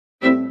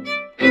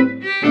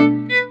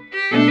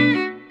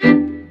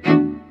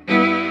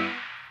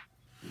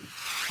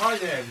Hi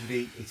there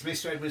everybody, it's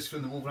Mr Edwards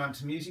from the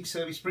Wolverhampton Music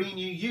Service bringing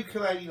you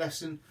ukulele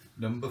lesson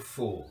number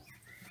 4.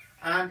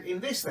 And in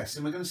this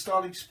lesson we're going to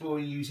start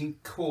exploring using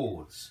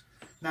chords.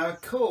 Now a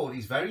chord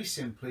is very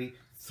simply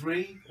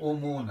 3 or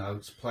more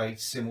notes played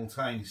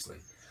simultaneously.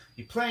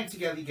 You play them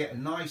together, you get a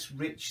nice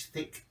rich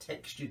thick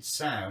textured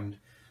sound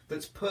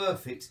that's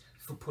perfect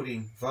for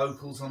putting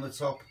vocals on the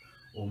top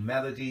or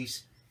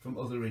melodies from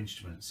other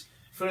instruments.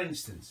 For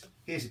instance,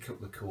 here's a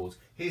couple of chords.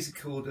 Here's a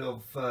chord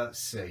of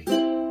C.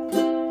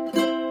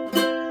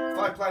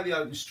 If I play the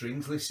open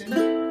strings, listen.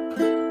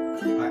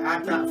 I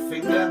add that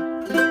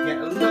finger, get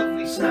a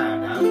lovely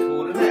sound now,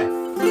 chord of F.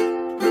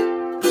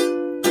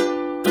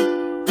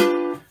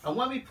 And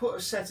when we put a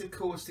set of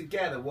chords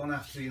together, one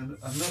after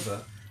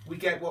another, we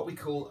get what we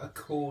call a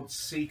chord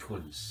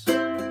sequence.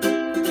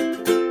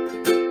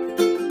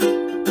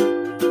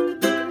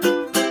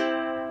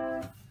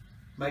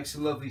 Makes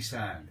a lovely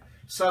sound.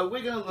 So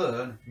we're going to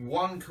learn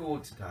one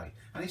chord today,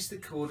 and it's the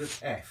chord of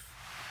F.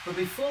 But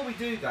before we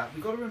do that,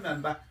 we've got to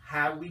remember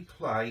how we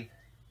play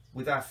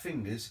with our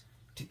fingers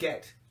to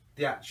get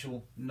the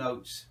actual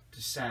notes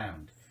to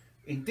sound.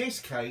 In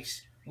this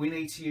case, we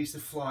need to use the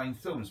flying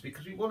thumbs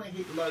because we want to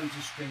hit loads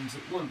of strings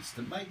at once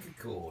to make a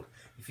chord.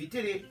 If you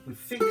did it with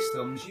fixed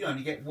thumbs, you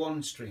only get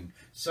one string.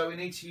 So we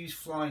need to use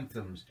flying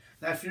thumbs.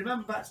 Now, if you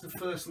remember back to the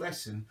first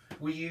lesson,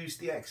 we used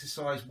the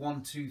exercise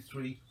 1, 2,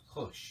 3,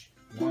 hush.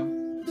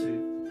 1,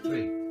 2,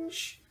 3,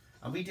 shh.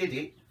 And we did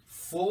it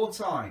 4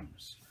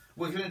 times.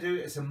 We're going to do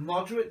it at a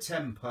moderate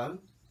tempo.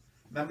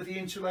 Remember the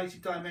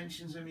interrelated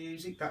dimensions of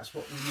music? That's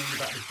what we mean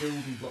about the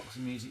building blocks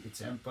of music, the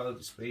tempo,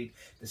 the speed,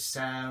 the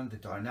sound, the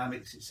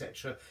dynamics,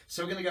 etc.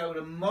 So we're going to go at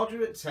a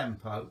moderate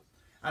tempo,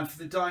 and for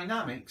the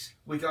dynamics,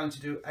 we're going to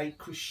do a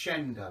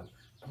crescendo,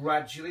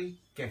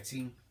 gradually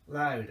getting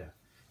louder.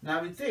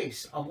 Now with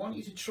this, I want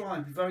you to try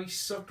and be very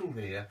subtle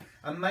here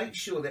and make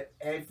sure that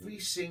every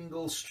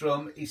single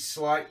strum is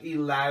slightly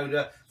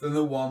louder than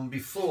the one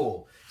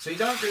before. So you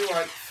don't do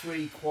like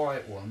 3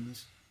 quiet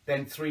ones,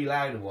 then 3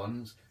 louder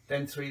ones,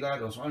 then 3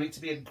 louder ones. I want it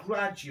to be a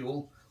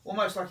gradual,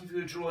 almost like if you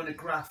were drawing a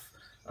graph,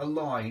 a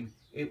line,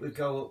 it would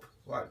go up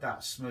like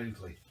that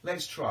smoothly.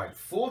 Let's try it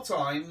 4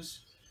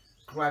 times,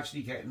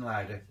 gradually getting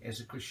louder as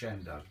a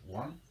crescendo.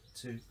 1,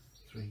 2,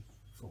 3,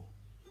 4.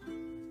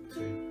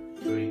 2,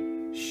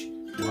 3, shh.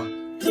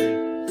 1,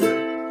 2,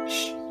 3,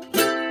 shh.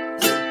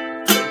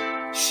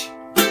 Shh.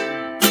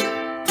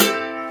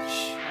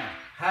 Shh.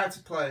 How to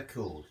play a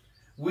chord.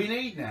 We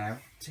need now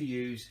to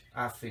use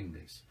our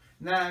fingers.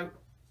 Now,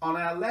 on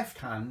our left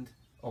hand,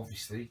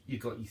 obviously,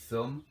 you've got your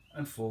thumb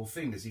and 4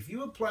 fingers. If you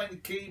were playing the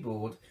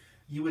keyboard,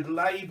 you would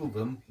label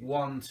them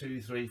 1,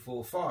 2, 3,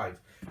 4, 5.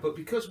 But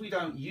because we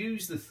don't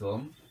use the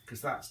thumb,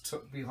 because that's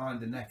tucked behind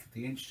the neck of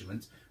the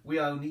instrument, we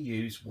only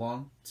use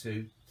 1,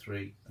 2,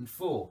 3 and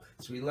 4.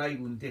 So we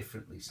label them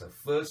differently. So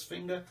first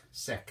finger,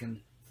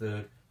 second,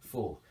 third,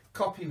 fourth.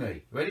 Copy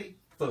me. Ready?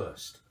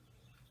 First,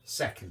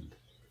 second,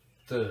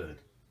 third,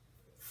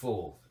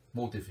 fourth.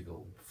 More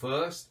difficult.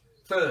 First,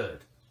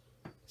 third,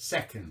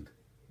 second,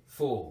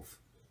 fourth.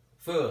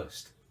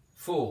 First,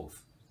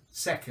 fourth,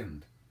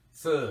 second,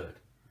 third.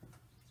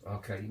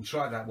 Okay, you can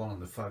try that one on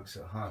the folks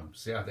at home.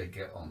 See how they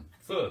get on.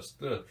 First,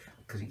 third,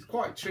 because it's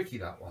quite tricky,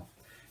 that one.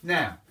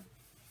 Now,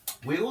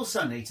 we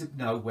also need to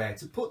know where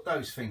to put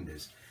those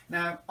fingers.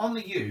 Now, on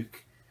the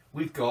uke,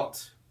 we've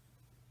got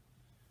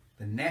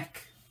the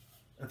neck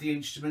of the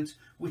instrument,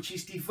 which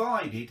is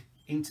divided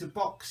into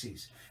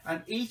boxes.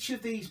 And each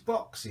of these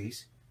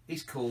boxes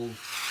is called a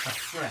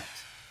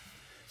fret.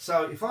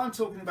 So if I'm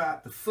talking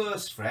about the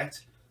first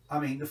fret, I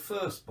mean the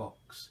first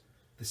box.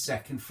 The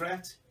second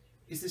fret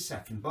is the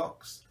second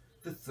box.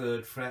 The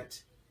third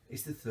fret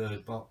is the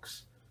third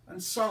box,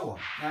 and so on.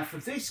 Now for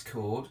this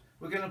chord,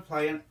 we're going to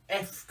play an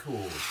F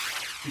chord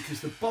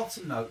because the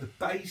bottom note, the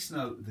bass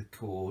note of the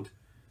chord,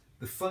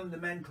 the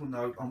fundamental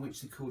note on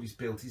which the chord is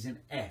built is an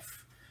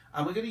F.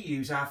 And we're going to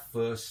use our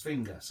first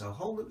finger. So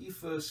hold up your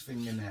first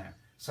finger now.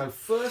 So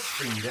first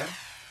finger,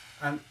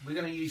 and we're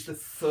going to use the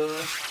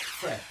first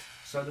fret.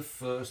 So the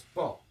first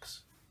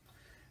box.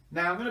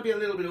 Now I'm going to be a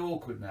little bit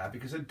awkward now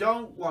because I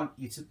don't want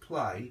you to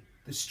play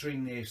the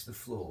string nearest the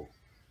floor,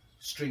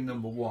 string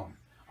number 1.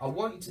 I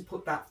want you to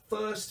put that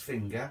first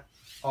finger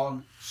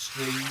on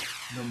string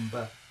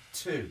number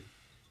 2.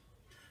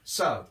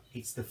 So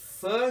it's the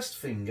first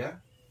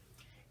finger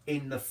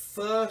in the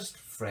first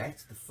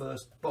fret, the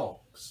first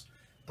box,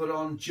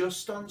 but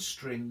just on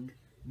string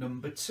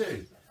number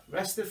 2.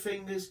 Rest of the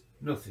fingers,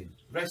 nothing.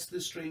 Rest of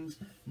the strings,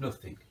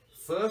 nothing.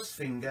 First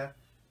finger,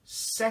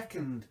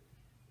 second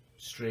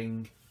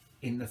string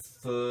in the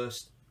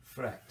first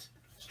fret.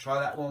 Let's try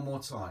that one more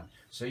time.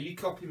 So you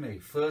copy me.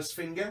 First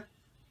finger,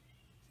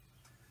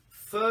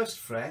 first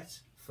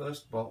fret,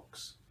 first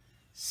box,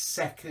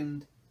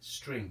 second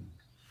string,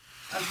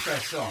 and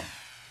press on.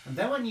 And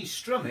then when you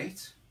strum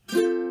it,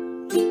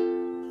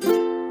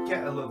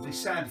 get a lovely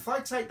sound. If I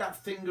take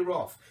that finger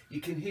off,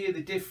 you can hear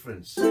the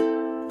difference.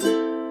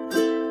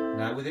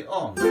 Now with it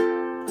on,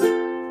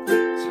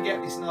 so you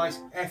get this nice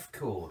F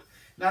chord.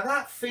 Now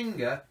that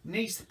finger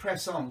needs to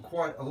press on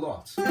quite a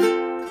lot.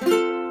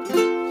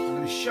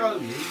 going to show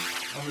you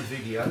on the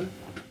video.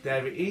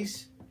 There it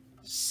is,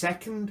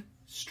 second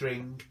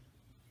string,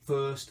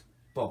 first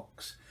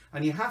box.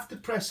 And you have to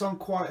press on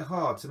quite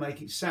hard to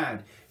make it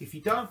sound. If you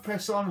don't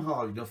press on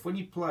hard enough, when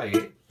you play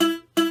it,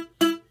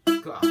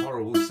 it's got a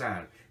horrible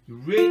sound. You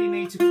really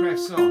need to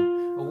press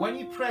on. And when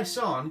you press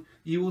on,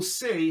 you will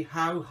see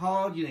how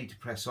hard you need to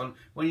press on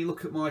when you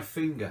look at my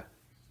finger.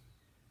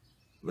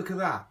 Look at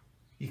that.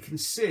 You can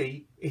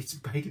see it's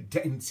made a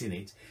dent in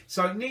it.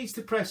 So it needs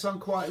to press on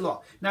quite a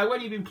lot. Now,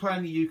 when you've been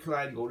playing the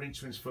ukulele or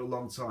instruments for a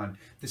long time,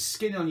 the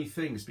skin on your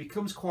fingers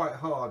becomes quite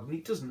hard and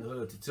it doesn't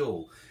hurt at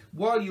all.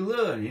 While you're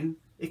learning,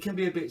 it can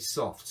be a bit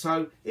soft.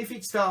 So if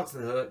it starts to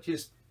hurt,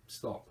 just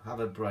stop,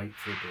 have a break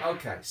for a bit.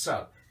 Okay,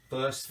 so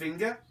first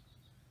finger,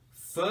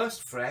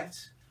 first fret,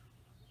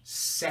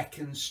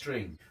 second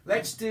string.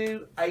 Let's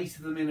do 8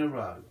 of them in a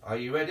row. Are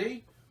you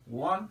ready?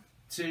 1,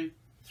 2,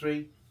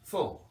 3,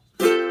 4.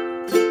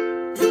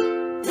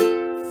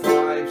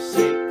 5,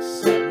 6,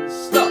 7,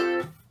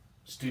 stop.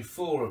 Let's do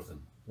 4 of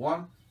them.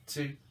 1,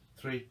 2,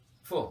 3,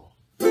 4.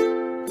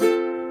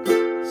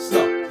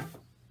 Stop.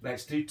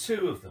 Let's do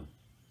 2 of them.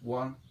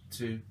 1,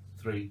 2,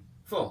 3,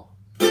 4.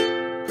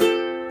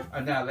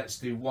 And now let's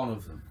do 1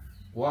 of them.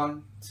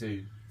 1,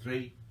 2,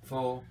 3,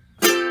 4.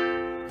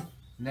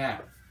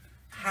 Now,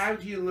 how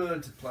do you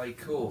learn to play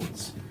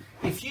chords?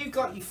 If you've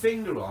got your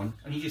finger on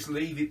and you just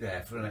leave it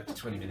there for the next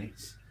 20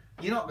 minutes,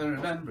 you're not going to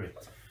remember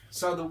it.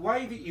 So the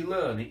way that you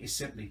learn it is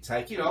simply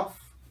take it off,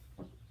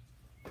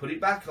 put it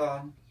back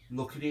on,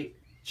 look at it,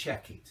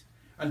 check it.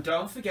 And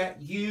don't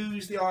forget,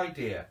 use the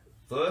idea.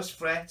 First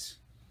fret,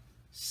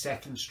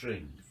 second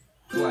string,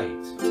 play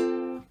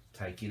it.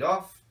 Take it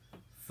off,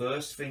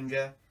 first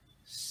finger,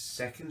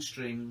 second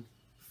string,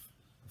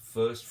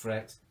 first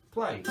fret,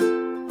 play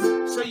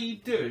it. So you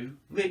do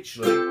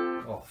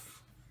literally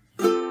off,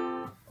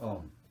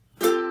 on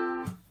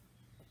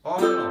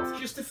and off,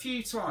 just a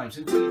few times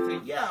until you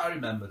think, yeah, I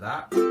remember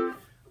that.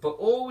 But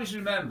always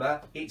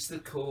remember, it's the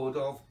chord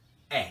of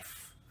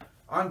F.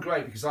 I'm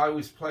great because I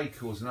always play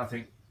chords and I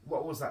think,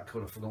 what was that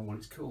chord? I forgot what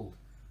it's called.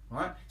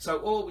 Right? So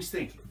always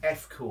think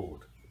F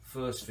chord,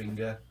 first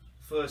finger,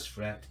 first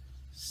fret,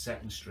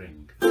 second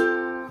string,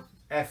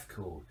 F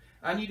chord.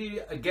 And you do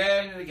it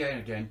again and again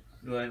and again,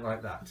 learn it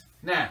like that.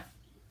 Now,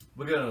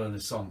 we're going to learn a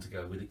song to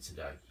go with it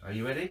today. Are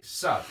you ready?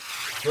 So,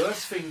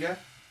 first finger,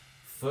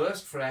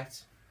 first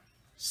fret,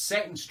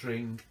 second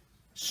string,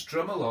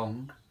 strum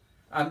along,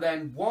 and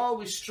then while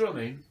we're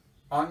strumming,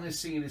 I'm going to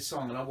sing you the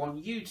song and I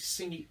want you to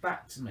sing it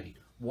back to me,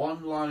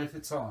 one line at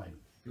a time.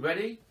 You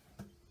ready?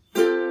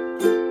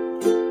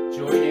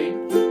 Join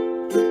in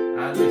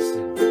and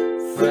listen.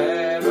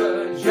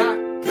 Frère Jacques,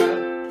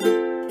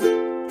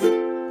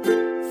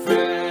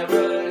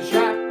 Frère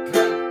Jacques,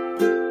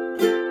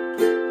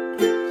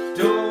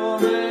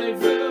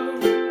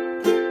 dormez-vous,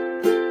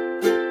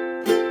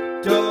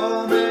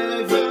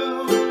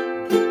 dormez-vous,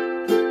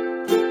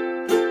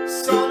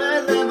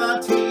 sonnez les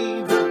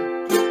matines,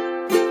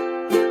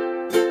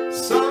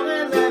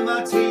 sonnez les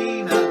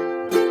matines,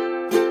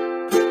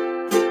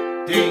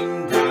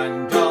 ding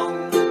dang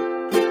dong,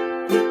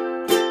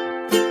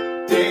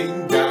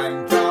 ding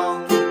dang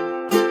dong.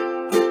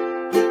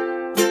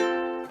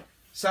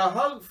 So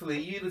hopefully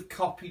you'll have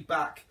copied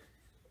back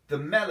the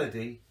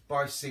melody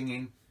by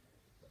singing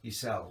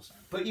yourselves.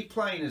 But you're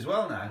playing as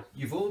well now.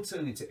 You've all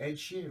turned into Ed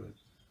Sheeran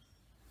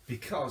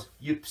because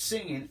you're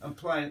singing and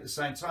playing at the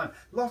same time.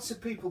 Lots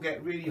of people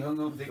get really hung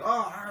up and think,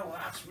 oh,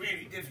 that's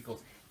really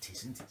difficult. It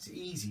isn't. It's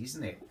easy,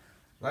 isn't it?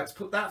 Let's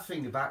put that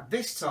finger back.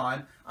 This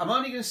time, I'm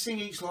only going to sing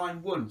each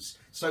line once,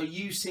 so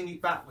you sing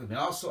it back with me.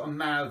 I'll sort of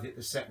mouth it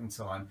the second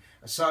time,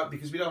 so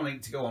because we don't want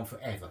it to go on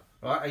forever.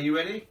 Right? Are you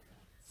ready?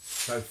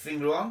 So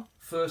finger on,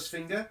 first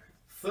finger,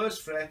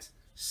 first fret,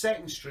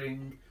 second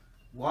string,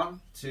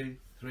 1, 2,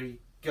 3,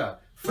 go.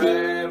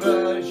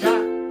 Frère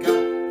Jacques,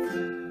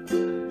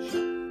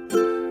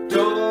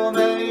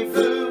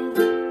 dormez-vous,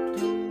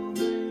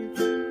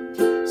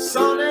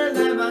 sonnez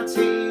les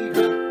matines,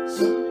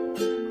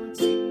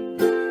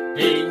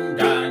 ding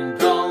dang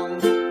dong,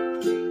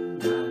 ding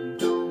dang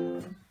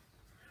dong.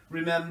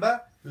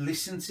 Remember,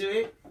 listen to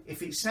it.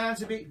 If it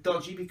sounds a bit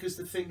dodgy because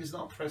the finger's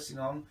not pressing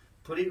on,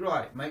 put it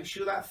right. Make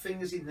sure that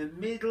finger's in the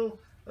middle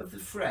of the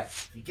fret.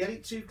 If you get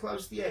it too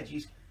close to the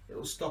edges,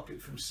 it'll stop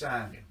it from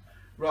sounding.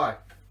 Right,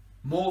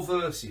 more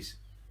verses,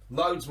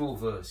 loads more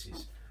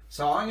verses.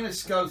 So I'm going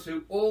to go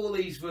through all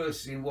these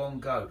verses in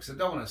one go because I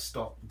don't want to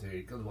stop and do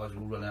it, otherwise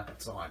we'll run out of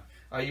time.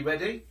 Are you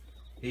ready?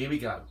 Here we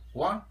go.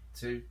 1,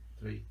 2,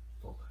 3,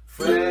 4.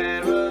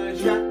 Frère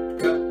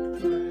Jacques,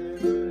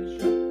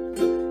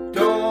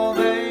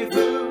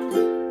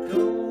 dormez-vous,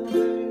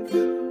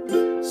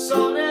 dormez-vous,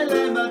 sonnez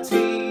les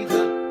matines,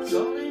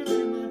 sonnez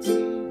les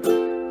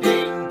matines,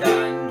 ding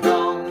dang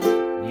dong.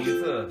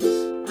 New verse.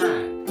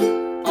 And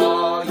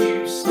are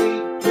you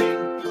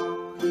sleeping?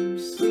 Are you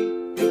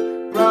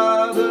sleeping,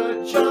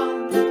 Brother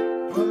John?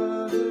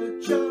 Brother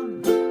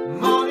John.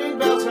 Morning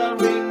bells are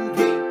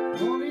ringing,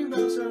 morning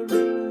bells are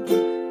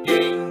ringing,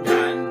 ding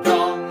dang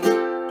dong,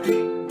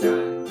 ding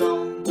dang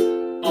dong.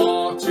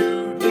 Or to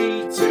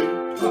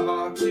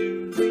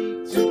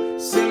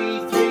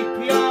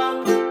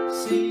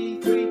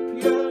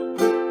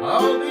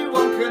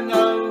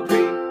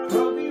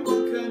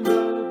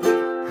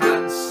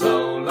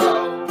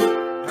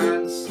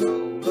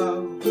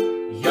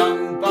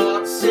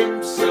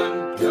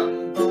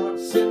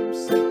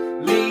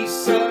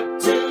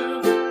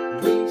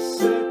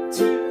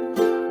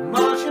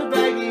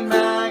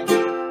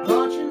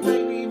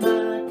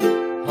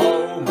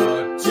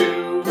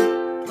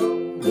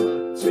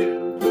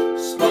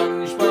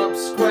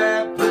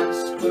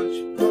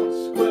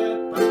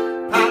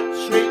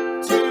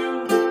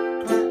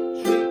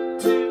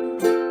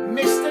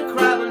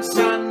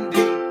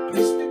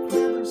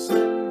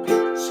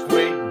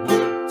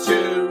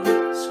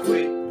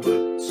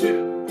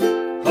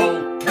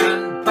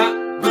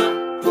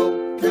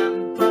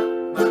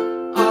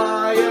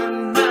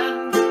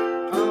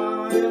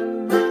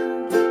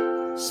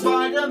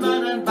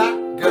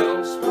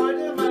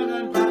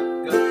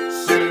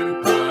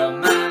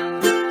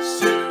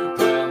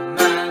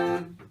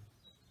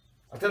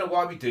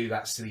why we do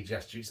that silly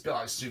gesture. It's a bit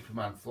like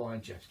Superman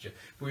flying gesture.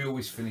 We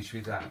always finish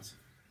with that.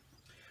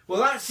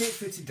 Well, that's it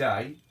for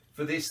today,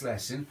 for this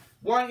lesson.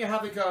 Why don't you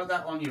have a go at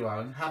that on your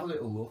own, have a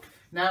little look.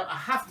 Now, I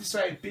have to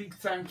say a big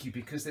thank you,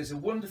 because there's a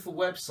wonderful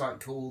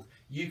website called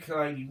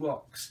Ukulele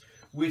Rocks,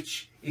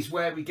 which is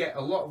where we get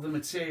a lot of the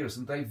materials,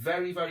 and they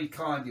very, very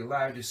kindly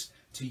allowed us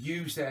to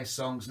use their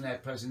songs and their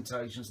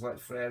presentations, like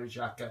Frere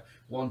Jacques,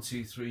 1,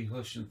 2, 3,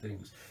 Hush and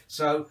things.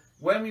 So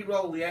when we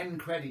roll the end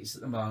credits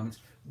at the moment,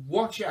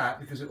 watch out,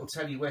 because it will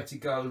tell you where to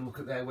go and look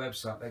at their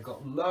website. They've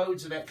got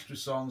loads of extra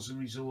songs and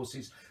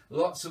resources,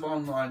 lots of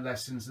online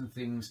lessons and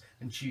things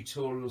and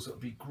tutorials that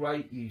will be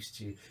great use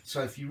to you.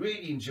 So if you're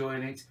really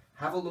enjoying it,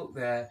 have a look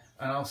there,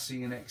 and I'll see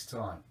you next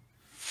time.